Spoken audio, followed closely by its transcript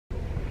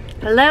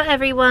Hello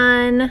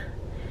everyone.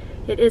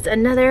 It is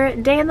another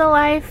day in the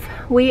life.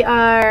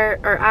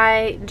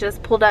 I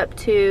just pulled up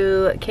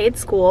to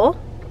Cade's school.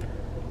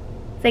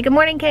 Say good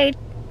morning, Cade.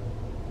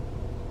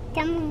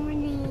 Good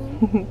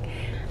morning.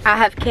 I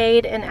have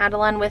Cade and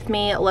Adeline with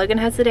me. Logan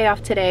has the day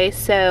off today,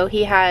 so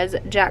he has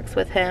Jax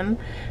with him.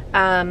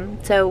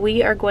 So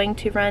we are going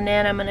to run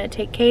in. I'm gonna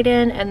take Cade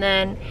in, and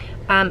then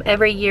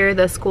every year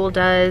the school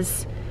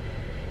does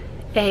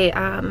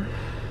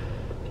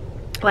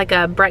like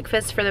a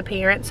breakfast for the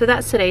parents, so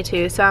that's today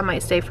too, so I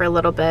might stay for a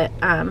little bit,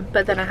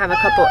 but then I have a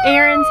couple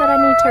errands that I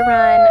need to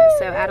run,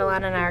 so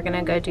Adeline and I are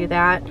gonna go do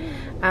that.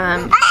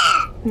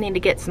 Need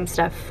to get some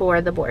stuff for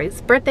the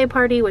boys' birthday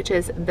party, which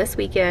is this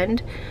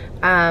weekend.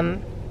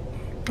 I'm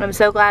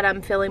so glad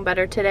I'm feeling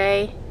better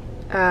today.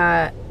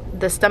 The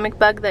stomach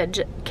bug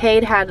that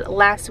Cade had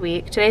last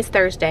week, today's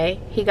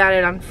Thursday, he got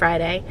it on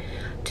Friday.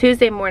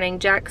 Tuesday morning,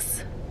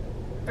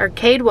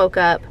 Cade woke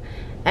up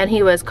and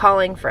he was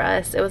calling for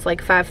us. It was like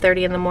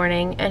 5:30 in the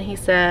morning, and he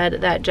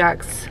said that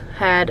Jax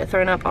had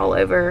thrown up all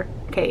over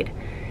Cade.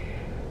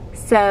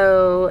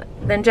 So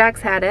then Jax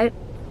had it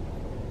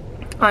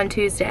on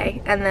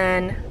Tuesday, and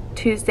then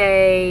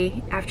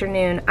Tuesday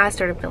afternoon I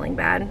started feeling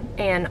bad,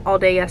 and all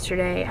day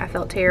yesterday I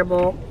felt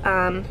terrible.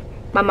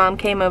 My mom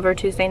came over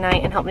Tuesday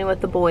night and helped me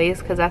with the boys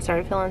because I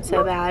started feeling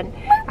so bad.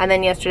 And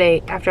then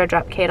yesterday, after I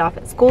dropped Cade off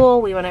at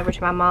school, we went over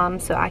to my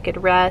mom's so I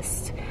could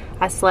rest.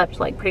 I slept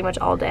like pretty much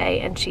all day,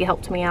 and she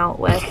helped me out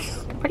with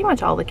pretty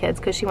much all the kids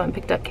because she went and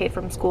picked up Cade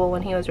from school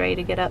when he was ready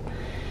to get up.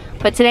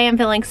 But today I'm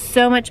feeling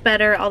so much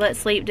better. All that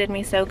sleep did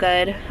me so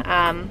good.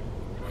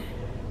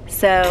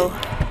 So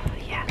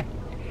yeah.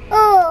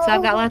 So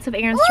I've got lots of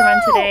errands to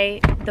run today.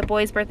 The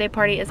boys' birthday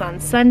party is on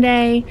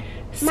Sunday,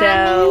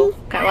 so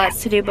got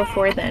lots to do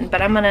before then.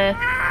 But I'm gonna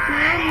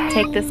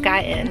take this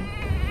guy in.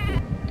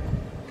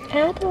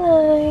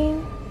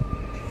 Adeline,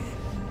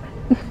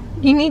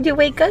 you need to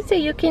wake up so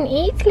you can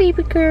eat,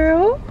 sleepy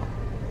girl.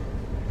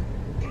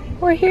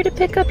 We're here to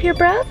pick up your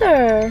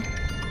brother.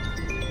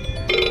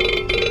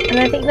 And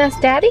I think that's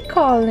Daddy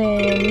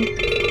calling.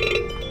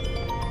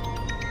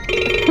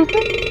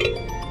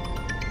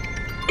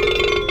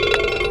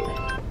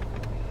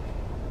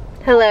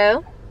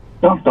 Hello?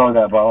 Don't throw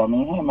that ball at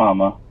me. Hey,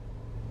 Mama.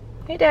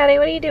 Hey, Daddy,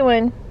 what are you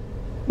doing?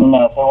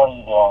 Nothing. What are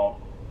you doing?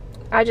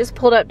 I just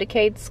pulled up to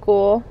Cade's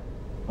school.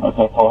 Okay,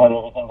 so how did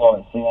everything go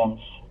at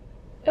Sam's?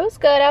 It was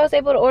good. I was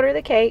able to order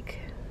the cake.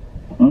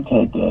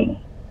 Okay, good.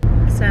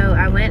 So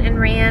I went and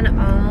ran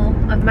all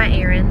of my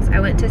errands. I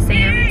went to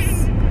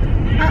Sam's.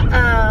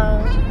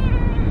 Uh-oh.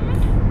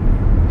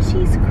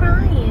 She's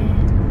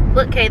crying.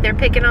 Look, Cade, they're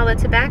picking all the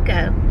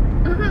tobacco.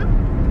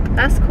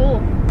 That's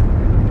cool.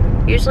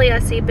 Usually I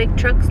see big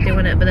trucks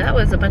doing it, but that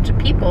was a bunch of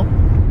people.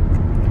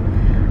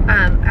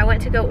 I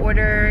went to go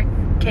order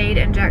Cade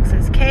and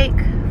Jax's cake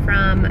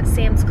from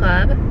Sam's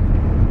Club.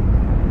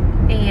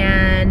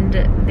 And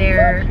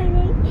their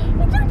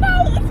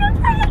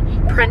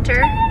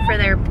printer for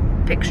their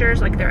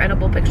pictures, like their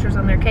edible pictures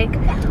on their cake,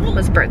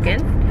 was broken.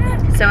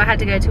 So I had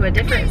to go to a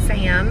different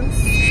Sam's.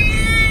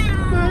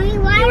 Mommy,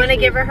 You want to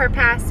give her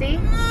passy?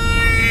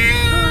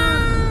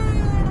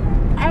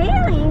 I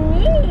really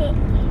need it.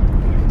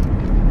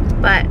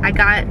 But I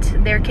got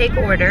their cake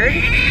ordered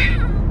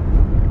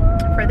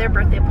for their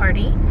birthday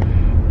party,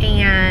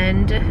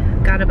 and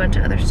got a bunch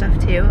of other stuff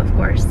too, of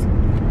course.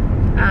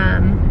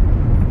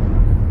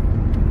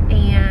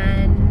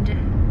 And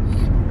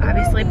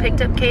obviously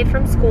picked up Cade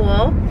from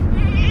school.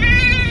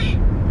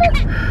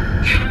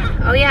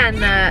 Oh yeah,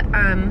 and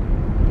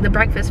the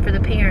breakfast for the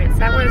parents.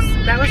 That was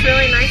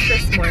really nice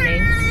this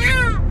morning.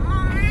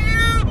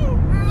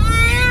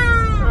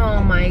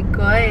 Oh my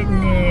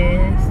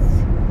goodness.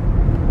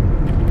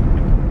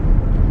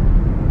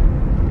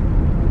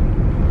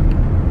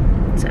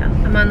 So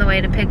I'm on the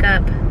way to pick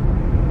up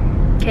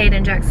Cade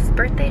and Jax's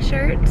birthday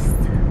shirts,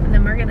 and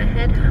then we're gonna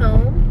head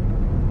home.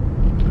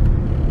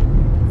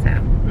 So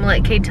I'm gonna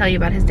let Cade tell you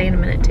about his day in a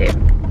minute too.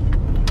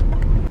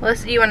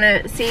 Melissa, you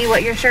wanna see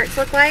what your shirts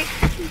look like?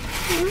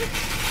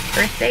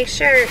 Birthday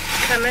shirt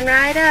coming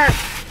right up.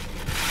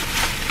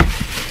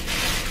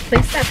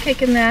 Please stop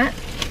picking that.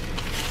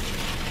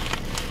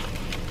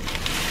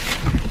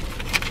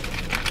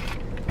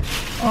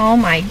 Oh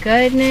my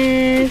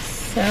goodness,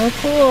 so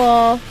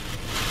cool.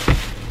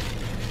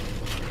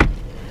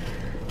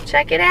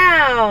 Check it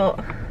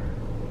out.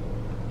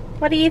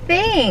 What do you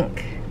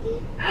think?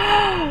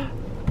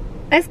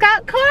 It's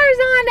got cars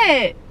on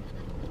it.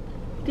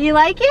 Do you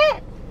like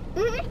it?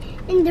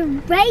 And the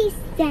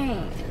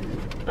racing.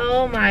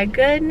 Oh my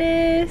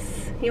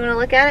goodness. You want to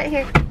look at it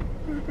here?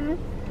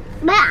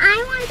 But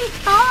I want the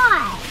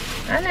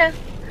toy. I know.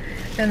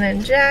 And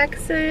then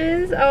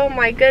Jax's. Oh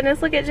my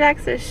goodness, look at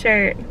Jax's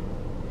shirt.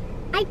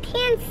 I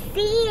can't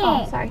see it.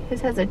 Oh, sorry. His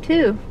has a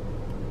 2.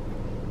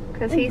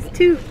 Because he's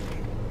 2.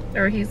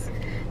 Or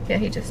yeah,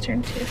 he just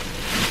turned 2.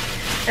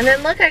 And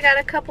then look, I got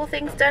a couple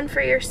things done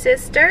for your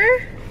sister.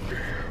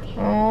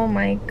 Oh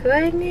my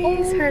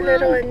goodness, her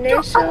little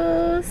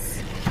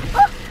initials.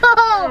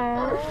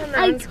 Oh,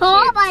 I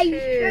tore my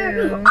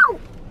shirt.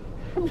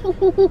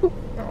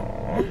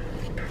 Aww.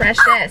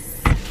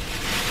 Precious.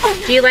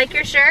 Do you like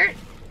your shirt?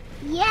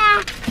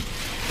 Yeah.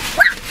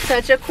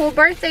 Such a cool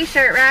birthday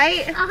shirt,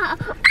 right? All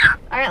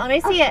right, let me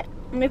see it.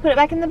 Let me put it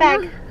back in the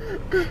bag.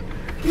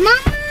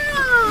 Mama.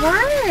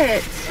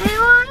 What? I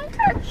want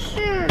that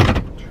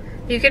shirt.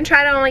 You can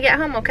try it when we get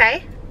home,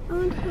 okay?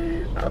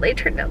 Okay. Oh, they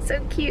turned out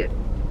so cute.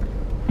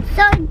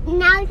 So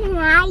now can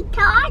I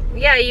talk?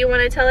 Yeah, you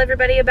want to tell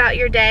everybody about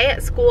your day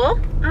at school?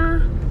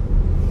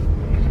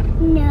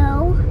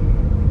 No.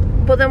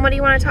 Well, then what do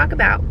you want to talk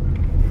about?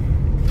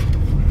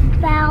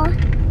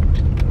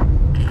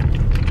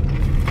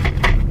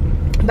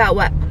 About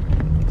what?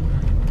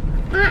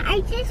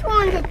 I just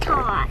want to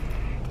talk.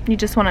 You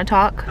just want to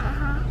talk? All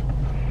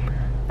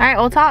right,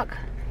 we'll talk.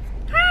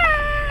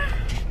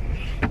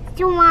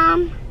 So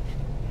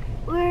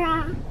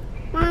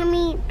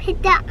Mommy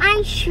picked up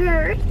my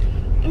shirt,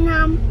 and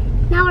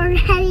now we're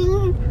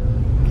heading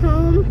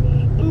home,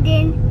 and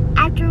then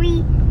after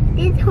we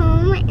get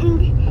home,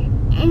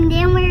 and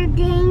then we're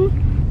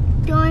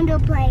going to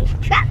play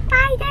Truck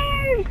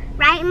Fighters,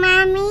 right,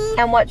 Mommy?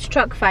 And what's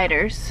Truck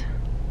Fighters?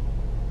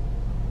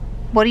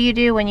 What do you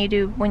do when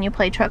you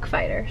play Truck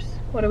Fighters?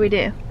 What do we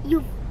do?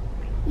 You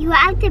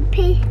have to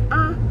pick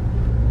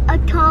a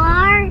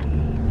car,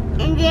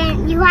 and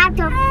then you have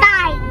to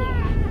fight.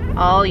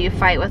 Oh, you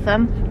fight with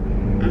them?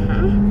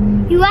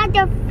 You have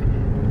to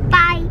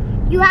fight.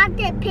 You have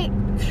to pick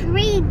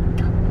three.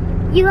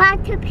 You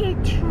have to pick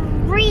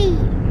three,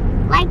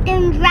 like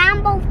the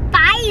Rambo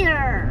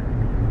Fighter.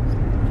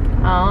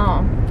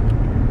 Oh.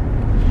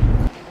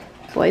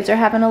 Boys are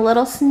having a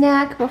little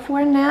snack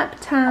before nap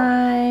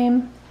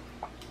time.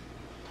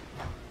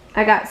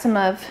 I got some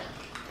of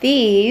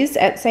these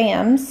at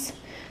Sam's.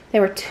 They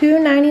were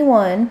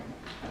 $2.91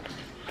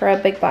 for a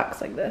big box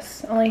like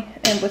this,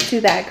 and with 2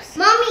 bags.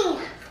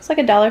 Mommy. It's like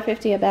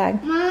 $1.50 a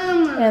bag.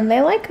 Mama. And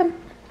they like them.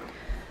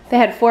 They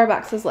had 4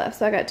 boxes left,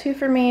 so I got 2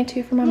 for me,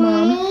 2 for my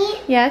mom. Mommy?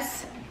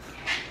 Yes.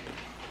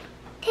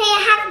 Can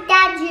I have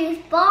that juice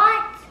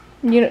box?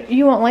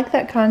 You won't like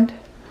that kind.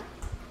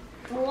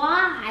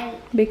 Why?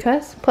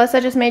 Because? Plus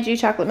I just made you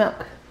chocolate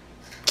milk.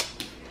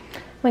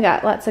 We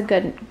got lots of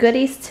good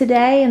goodies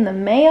today in the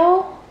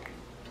mail.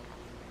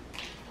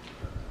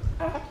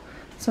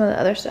 Some of the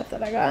other stuff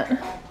that I got.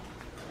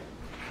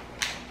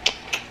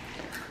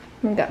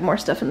 We got more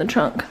stuff in the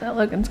trunk that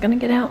Logan's gonna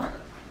get out.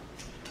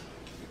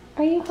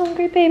 Are you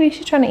hungry, baby?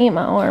 She's trying to eat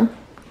my arm.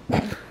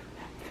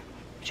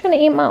 Trying to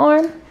eat my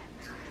arm?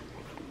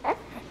 Are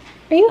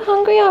you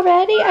hungry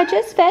already? I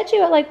just fed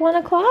you at like 1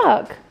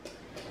 o'clock.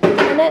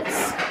 And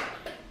it's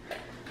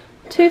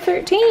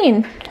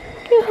 2:13.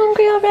 You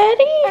hungry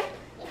already?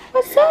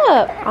 What's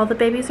up? All the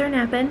babies are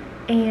napping,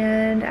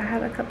 and I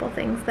have a couple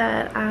things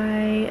that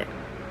I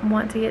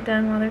want to get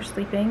done while they're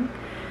sleeping.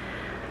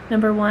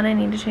 Number 1, I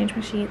need to change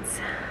my sheets.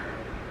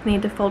 I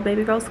need to fold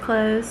baby girl's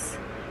clothes,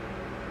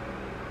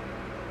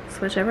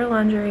 switch over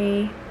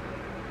laundry,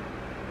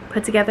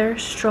 put together a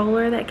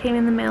stroller that came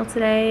in the mail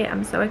today.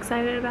 I'm so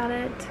excited about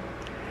it.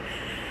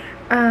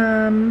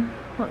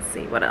 Let's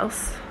see, what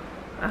else?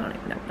 I don't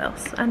even know what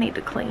else. I need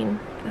to clean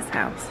this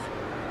house.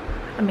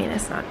 I mean,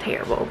 it's not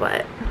terrible,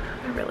 but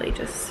I really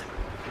just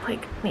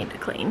like need to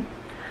clean.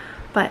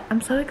 But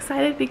I'm so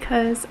excited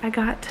because I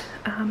got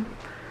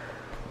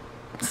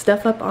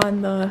stuff up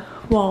on the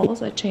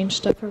walls. I changed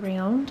stuff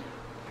around.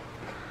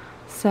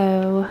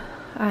 So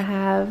I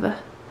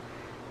have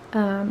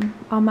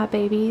all my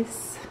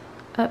babies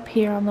up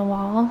here on the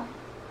wall.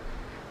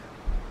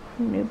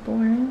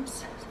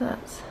 Newborns. So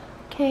that's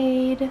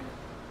Cade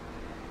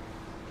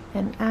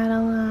and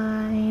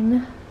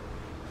Adeline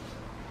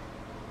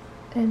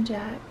and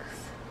Jax.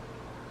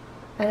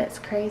 And it's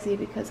crazy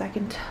because I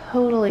can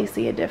totally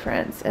see a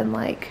difference in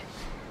like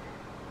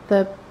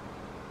the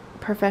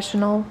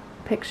professional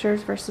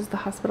pictures versus the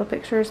hospital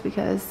pictures,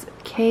 because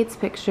Cade's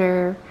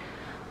picture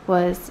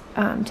was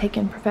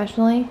taken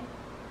professionally,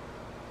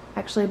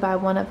 actually by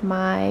one of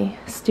my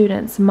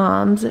students'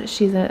 moms.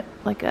 She's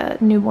like a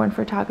newborn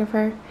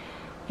photographer,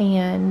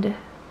 and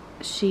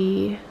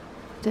she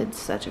did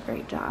such a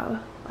great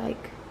job,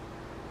 like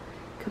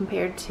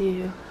compared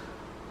to,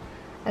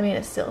 I mean,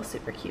 it's still a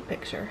super cute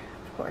picture,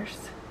 of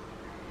course,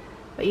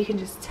 but you can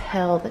just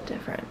tell the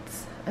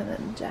difference. And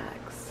then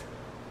Jax,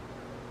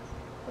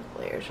 the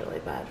glare's really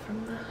bad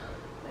from the,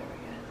 there we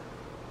go.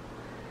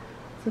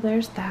 So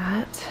there's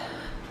that.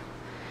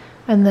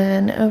 And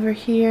then over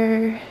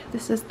here,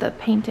 this is the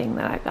painting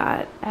that I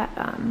got at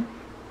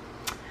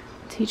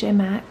TJ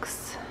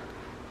Maxx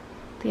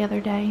the other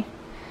day.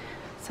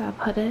 So I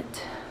put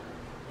it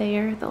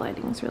there. The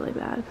lighting's really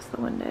bad because the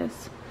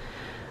windows.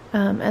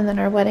 And then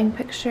our wedding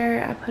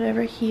picture I put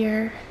over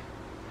here.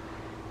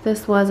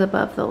 This was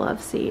above the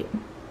love seat.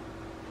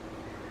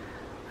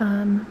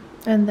 And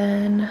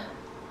then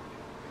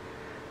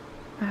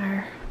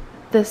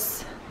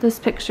this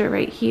picture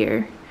right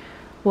here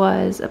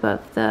was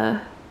above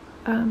the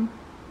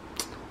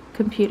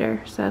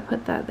computer, so I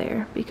put that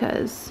there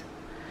because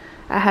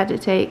I had to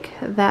take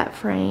that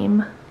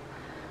frame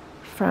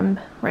from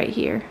right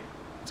here.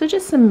 So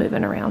just some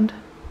moving around.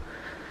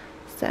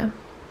 So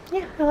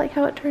yeah, I like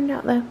how it turned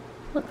out though.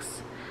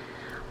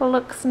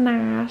 Looks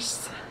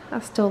nice. I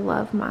still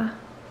love my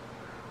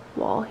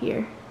wall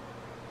here.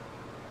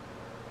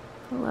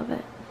 I love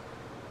it.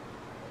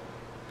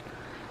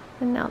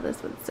 And now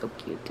this one's so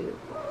cute too.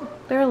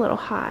 They're a little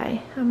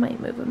high. I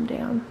might move them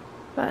down,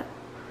 but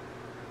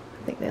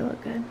I think they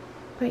look good.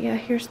 But yeah,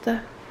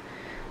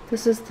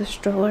 this is the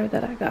stroller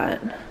that I got.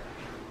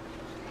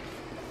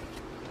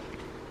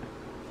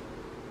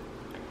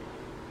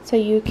 So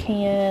you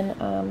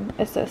can,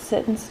 it's a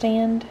sit and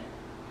stand.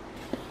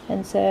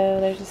 And so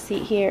there's a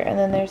seat here, and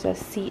then there's a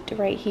seat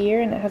right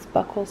here, and it has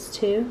buckles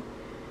too.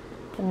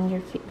 And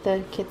your feet,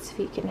 the kids'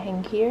 feet can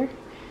hang here.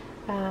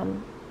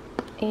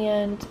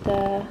 And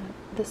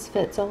this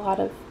fits a lot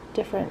of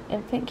different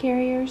infant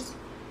carriers.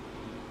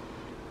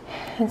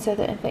 And so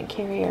the infant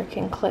carrier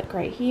can click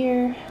right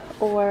here,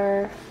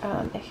 or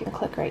it can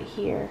click right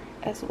here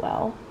as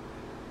well.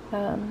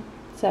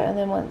 And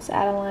then once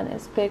Adeline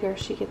is bigger,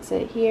 she can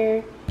sit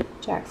here,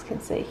 Jax can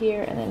sit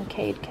here, and then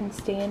Cade can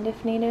stand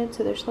if needed.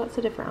 So there's lots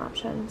of different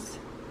options.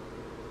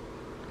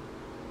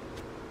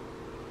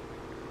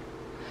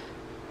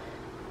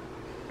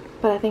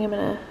 But I think I'm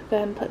gonna go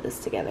ahead and put this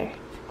together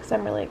because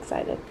I'm really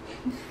excited.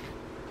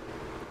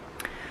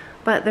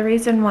 But the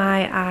reason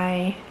why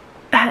I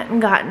hadn't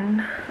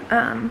gotten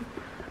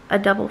a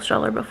double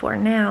stroller before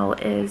now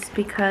is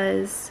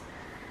because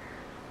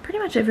pretty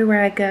much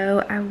everywhere I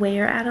go, I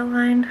wear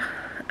Adeline.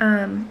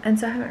 And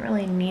so I haven't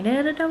really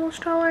needed a double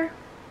stroller.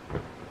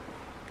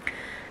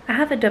 I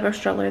have a double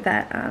stroller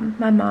that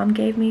my mom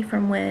gave me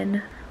from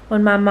when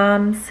my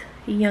mom's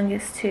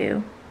youngest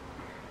two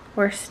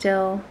were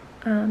still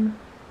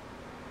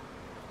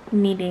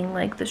needing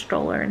like the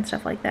stroller and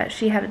stuff like that.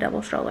 She had a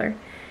double stroller,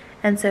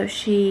 and so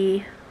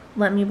she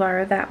let me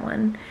borrow that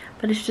one,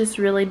 but it's just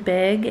really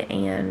big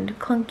and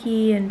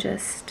clunky and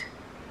just,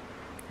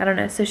 I don't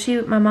know. So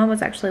my mom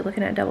was actually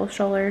looking at double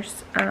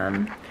strollers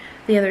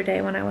the other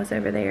day when I was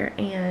over there,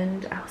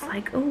 and I was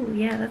like, oh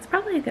yeah, that's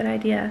probably a good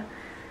idea.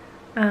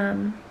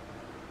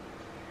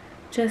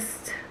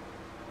 Just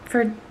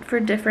for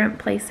different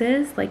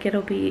places, like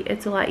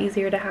it's a lot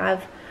easier to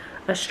have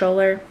a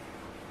stroller.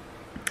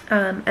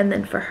 And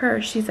then for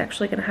her, she's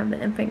actually going to have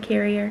the infant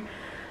carrier.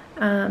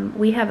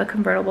 We have a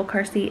convertible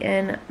car seat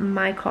in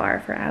my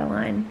car for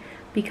Adeline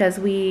because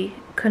we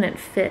couldn't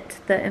fit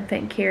the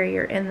infant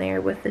carrier in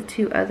there with the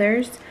two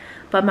others.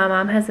 But my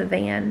mom has a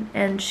van,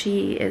 and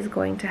she is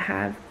going to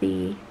have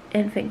the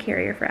infant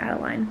carrier for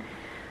Adeline.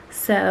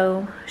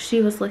 So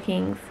she was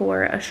looking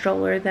for a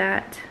stroller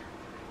that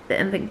the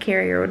infant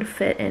carrier would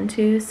fit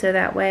into, so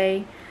that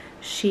way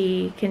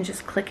she can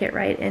just click it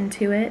right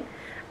into it.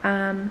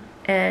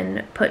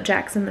 And put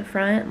Jax in the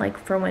front, like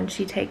for when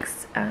she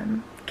takes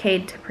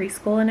Cade to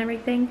preschool and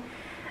everything,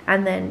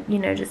 and then, you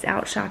know, just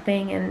out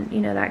shopping and,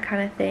 you know, that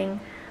kind of thing.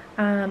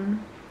 And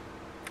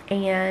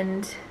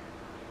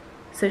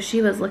so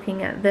she was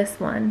looking at this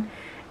one,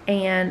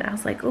 and I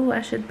was like, oh,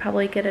 I should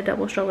probably get a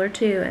double stroller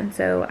too. And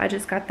so I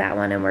just got that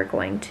one, and we're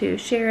going to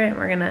share it, and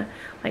we're gonna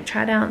like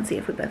try it out and see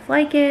if we both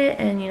like it,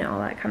 and, you know, all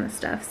that kind of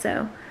stuff.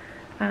 So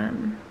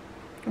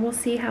we'll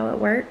see how it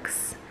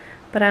works.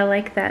 But I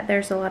like that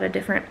there's a lot of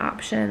different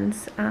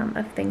options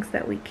of things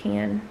that we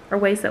can, or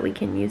ways that we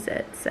can use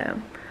it.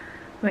 So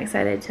I'm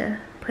excited to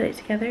put it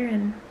together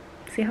and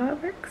see how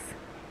it works.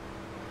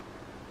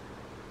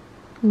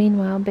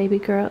 Meanwhile, baby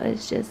girl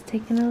is just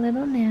taking a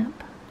little nap.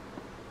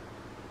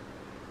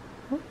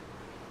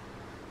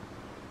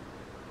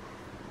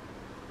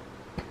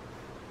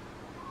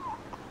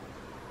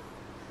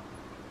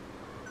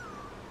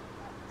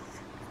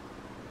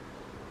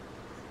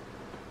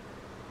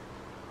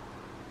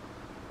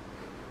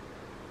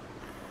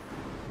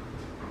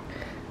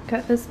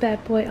 Got this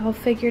bad boy all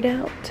figured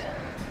out.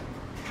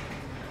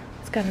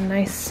 It's got a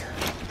nice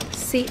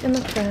seat in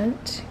the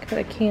front. Got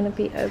a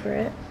canopy over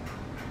it.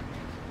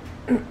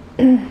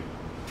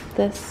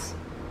 This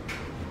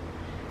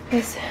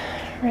is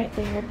right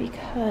there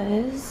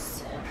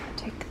because I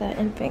take the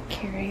infant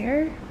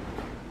carrier.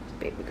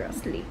 Baby girl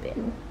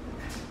sleeping.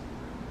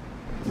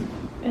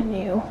 And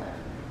you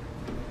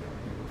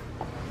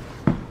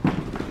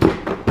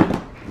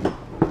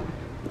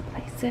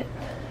place it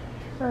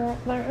right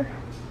there.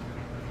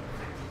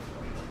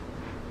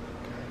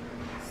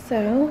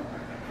 So,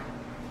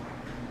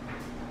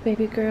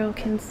 baby girl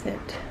can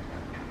sit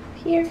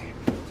here,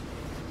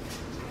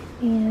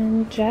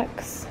 and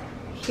Jax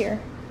here.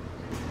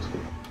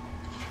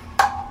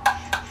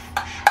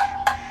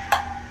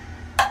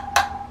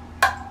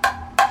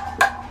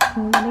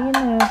 What do you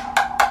know?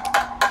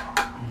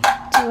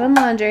 Doing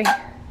laundry.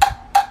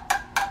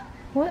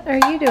 What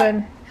are you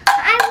doing?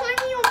 I want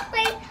you to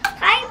play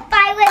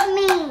Hi-Fi with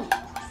me.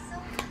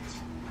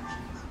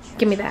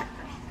 Give me that.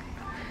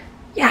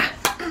 Yeah.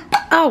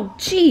 Oh,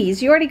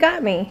 geez, you already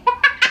got me.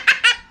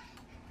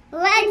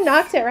 You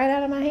knocked it right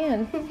out of my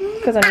hand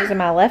because I'm using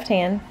my left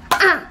hand.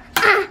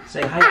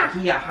 Say hiya,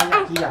 hiya,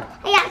 hiya, hiya.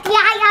 Hiya,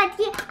 hiya,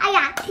 hiya,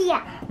 hiya, hiya.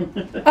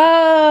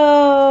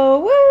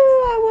 Oh,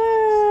 woo, I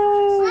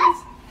won.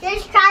 Let's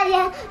just try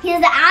it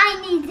because I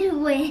need to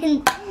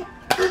win.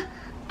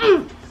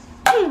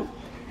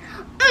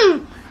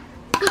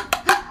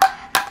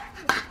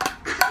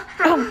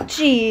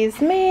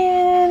 jeez,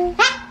 man.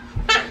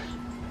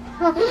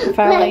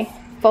 Finally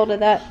folded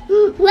that.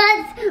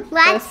 Let's do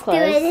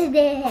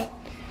it.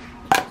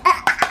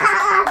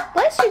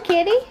 Bless you,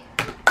 kitty.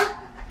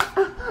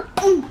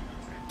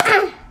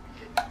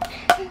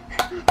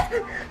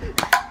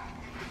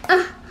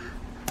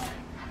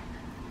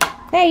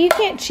 Hey, you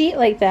can't cheat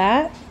like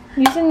that.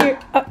 Using your...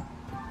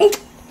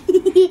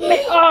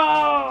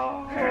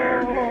 Oh.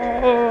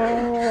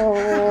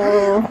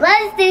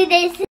 Let's do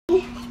this.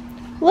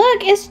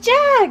 Look, it's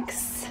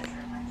Jax.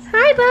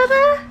 Hi,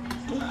 Bubba.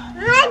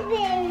 Hi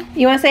there.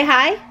 You want to say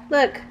hi?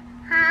 Look.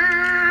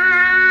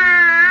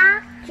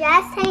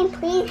 Just saying,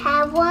 please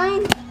have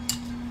one.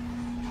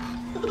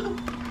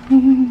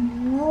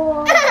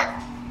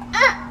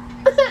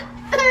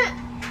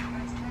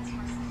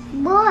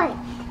 Boy,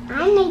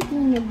 I'm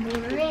making a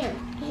bread.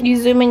 You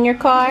zoom in your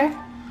car.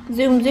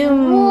 Zoom,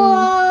 zoom.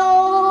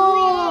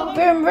 Whoa.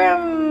 Vroom,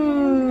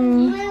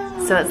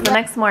 vroom. So it's the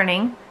next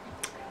morning.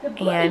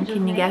 And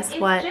can you guess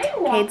what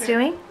Kate's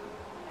doing?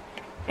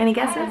 Any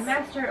guesses?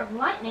 Master of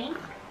Lightning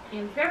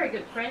and very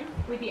good friend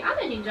with the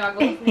other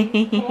Ninjagoes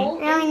named Cole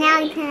No, and now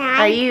Jenny. can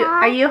I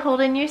Are you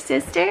holding your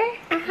sister?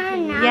 No,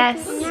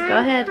 Yes. can Go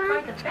ahead.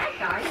 Find the bad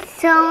guy.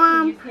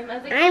 So, Use him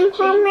as a I'm keychain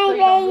for my so you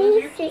don't lose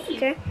baby your keys.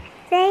 sister.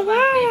 Say My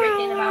favorite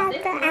thing about hi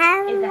this to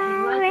one is that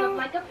he lights up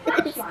like a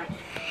flashlight.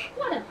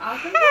 What an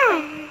awesome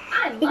guy. I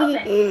love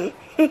it.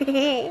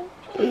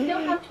 We still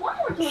have 12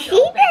 more doors She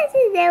open.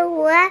 doesn't know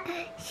what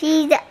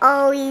she's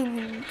always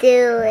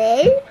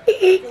doing.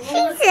 She's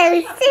so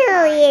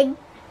silly and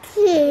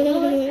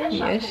cute.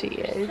 Yes, she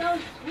is. So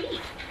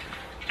sweet.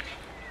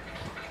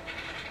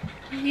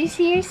 Did you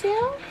see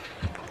yourself?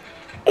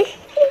 I'm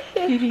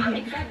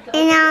excited to open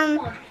And this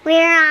one.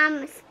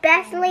 we're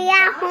especially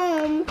at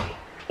home.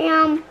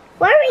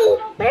 Where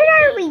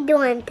are we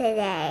doing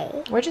today?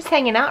 We're just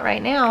hanging out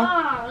right now.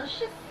 Oh,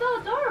 she's so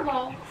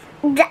adorable.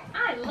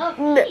 I love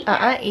Kitty.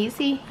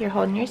 Easy. You're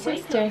holding your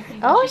sister.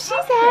 Oh, she's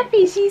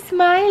happy. She's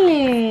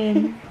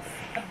smiling.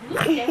 A blue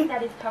thing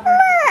that is covered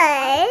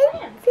with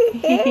plants.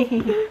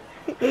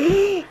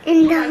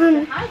 And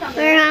Hide on the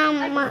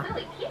like a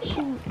silly kitty.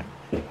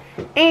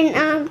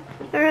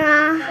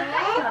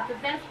 That's the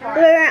best part.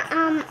 we're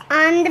on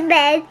the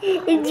bed.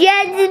 It's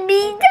just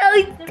me so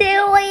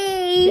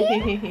silly.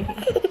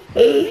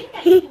 Think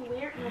that you can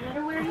wear it no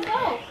matter where you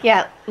go.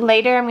 Yeah,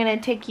 later I'm going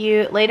to take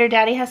you, later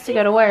Daddy has to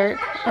go to work,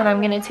 and I'm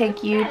going to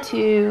take you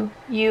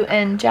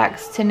and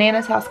Jax to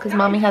Nana's house because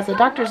Mommy has a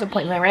doctor's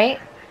appointment, right?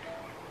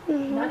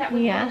 Now that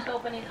we Yeah. finished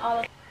opening all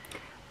of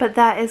But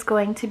that is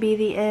going to be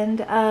the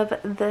end of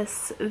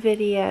this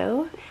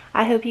video.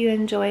 I hope you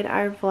enjoyed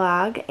our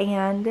vlog,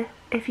 and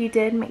if you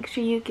did, make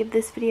sure you give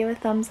this video a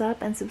thumbs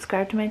up and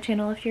subscribe to my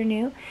channel if you're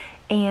new,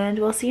 and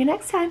we'll see you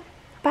next time.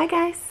 Bye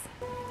guys.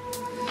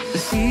 The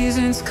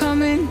seasons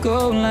come and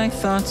go like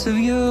thoughts of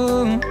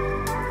you.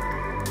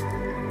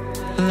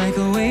 Like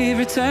a wave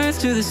returns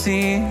to the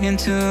sea,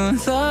 into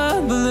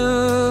the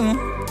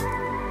blue.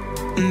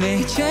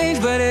 They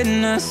change but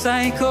in a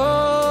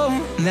cycle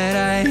that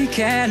I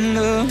can't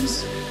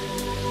lose.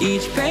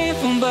 Each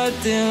painful but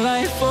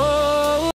delightful.